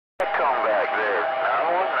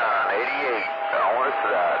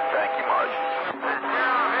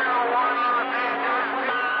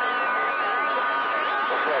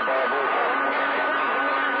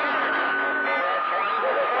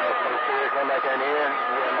can you hear?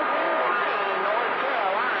 North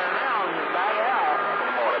Carolina mountains, back out.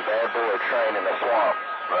 Good morning, bad boy train in the swamp.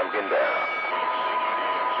 I'm getting down.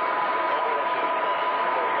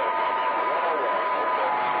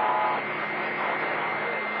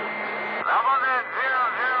 Government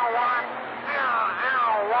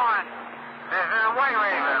 001001. This is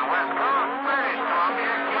WhiteRaven, West Coast, British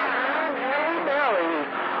Columbia, Canada. KillBilly,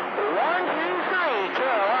 123,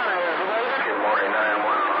 Carolina is waiting. Good morning,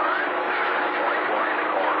 911. 24 in the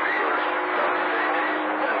cornfields.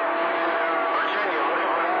 Virginia,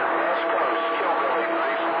 looking for that West Coast, KillBilly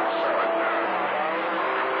 347.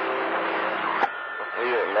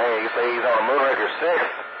 Yeah, man, you say he's on a Moonraker 6?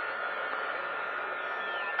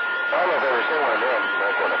 I don't know if I've ever seen one of them.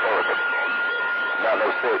 That's on the forward, but not no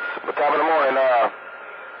 6. But top of the morning,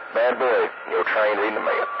 bad boy, your train reading the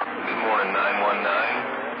mail. Good morning,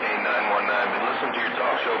 919. Hey, 919. Been listening to your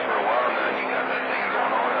talk show for a while now. You got that thing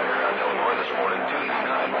going on out here in Illinois this morning, too. You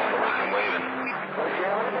know, I'm on the wake and waving. Well,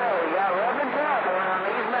 here we go. We got rough and tough around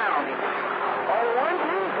these mountains. Oh,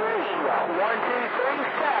 123. 123,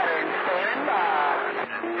 Saturn, standing by.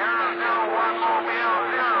 001 Mobile,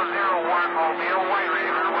 001 Mobile,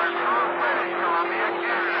 WhiteRaven, West Coast, British Columbia,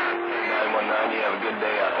 Canada. 919, you have a good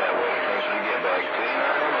day out that way. Thanks for the get back. See?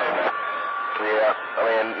 Yeah, I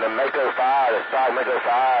mean, the Mako 5, the side Mako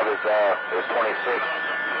 5 is 26.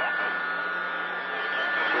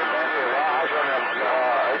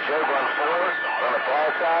 Joe run 4 on the fly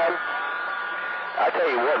side. I tell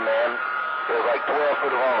you what, man, it was like 12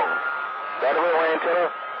 foot long. Is that a real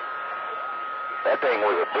antenna? That thing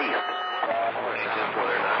was a beast. Hey, 10-4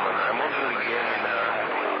 there, 919. We'll do it again in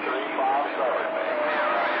 357.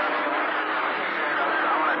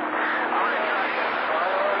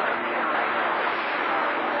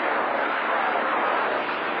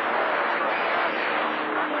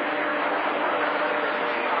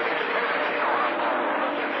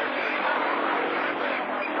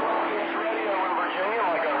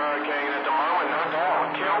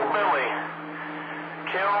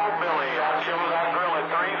 KillBilly, I chose that grill at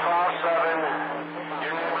 357.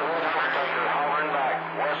 Your neighborhood Undertaker, hovering back,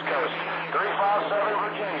 West Coast. 357,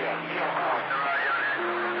 Virginia.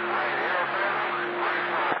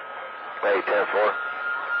 Hey, 10-4.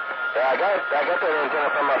 Yeah, I got that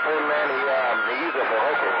antenna from my friend, man. He used it for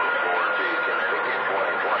local. 4G, Connecticut,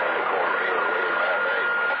 2020, the cornfield.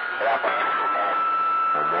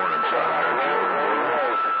 Good morning, son.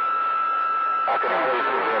 I can always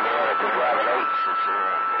see him here at 258.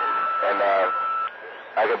 And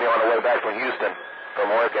I could be on the way back from Houston from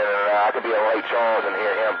work, and I could be in Lake Charles and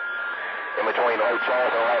hear him. In between Lake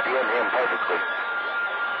Charles and Lafayette, and him perfectly.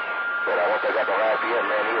 But once I got to Lafayette,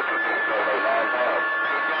 man, he was 9 pounds.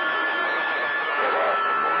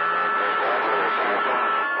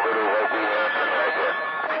 Little local something like that.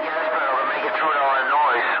 The gas pedal to make it through all that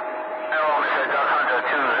noise. Officer Duck Hunter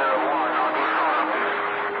 201 on the phone.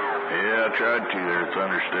 Yeah, I tried to there,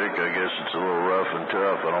 Thunderstick. I guess it's a little rough and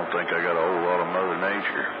tough. I don't think I got a whole lot of Mother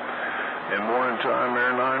Nature. And morning time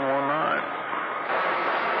there, 919.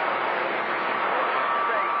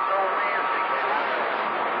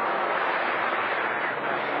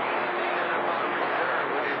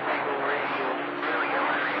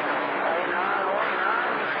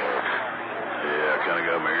 Yeah, I kind of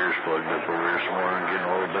got my ears plugged up over here this morning, getting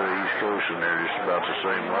a little bit of East Coast in there, just about the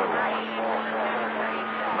same level.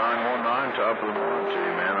 919, top of the morning to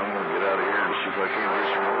you, man. I'm going to get out of here and see if I can't get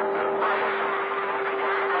some work done.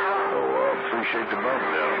 So, appreciate the bump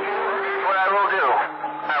down. What I will do,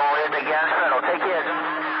 I will hit the gas pedal. Take care.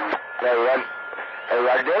 Hey,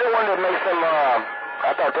 the other one that makes them, I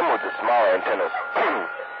thought them was the smaller antennas.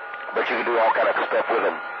 But you can do all kind of stuff with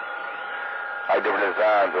them. Like different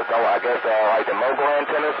designs. So I guess, like the mobile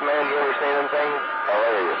antennas, man, you ever seen them things?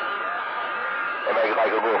 Hilarious. They make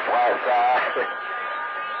like a little flat side.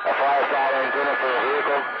 A flat side antenna for a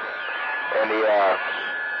vehicle. And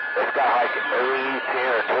it's got like 8,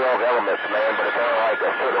 10, or 12 elements, man, but it's only like a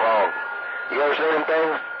foot long. You ever seen them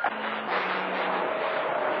things?